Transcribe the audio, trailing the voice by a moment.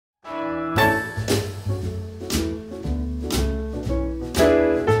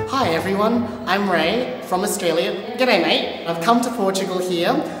everyone, I'm Ray from Australia. G'day mate, I've come to Portugal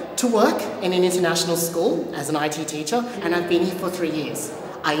here to work in an international school as an IT teacher, and I've been here for 3 years.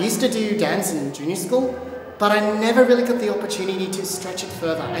 I used to do dance in junior school, but I never really got the opportunity to stretch it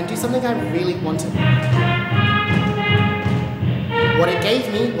further and do something I really wanted. What it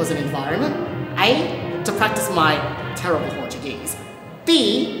gave me was an environment, A, to practice my terrible Portuguese,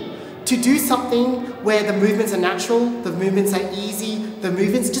 B, to do something where the movements are natural, the movements are easy, the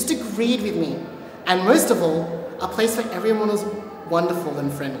movements just agreed with me. And most of all, a place where everyone was wonderful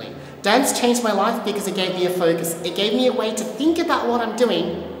and friendly. Dance changed my life because it gave me a focus. It gave me a way to think about what I'm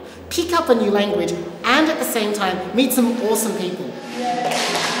doing, pick up a new language, and at the same time, meet some awesome people.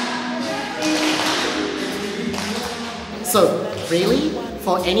 So, really,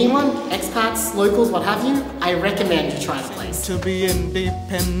 for anyone, expats, locals, what have you, I recommend you try the place. To be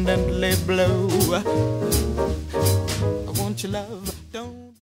independently blue. I want your love,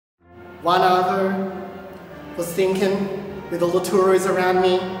 don't. One hour, was thinking, with all the tourists around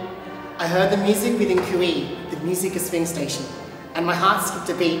me, I heard the music within Kui, the music swing station, and my heart skipped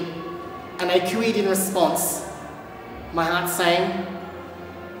a beat, and I cooed in response. My heart sang,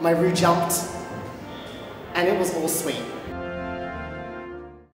 my roux jumped, and it was all sweet.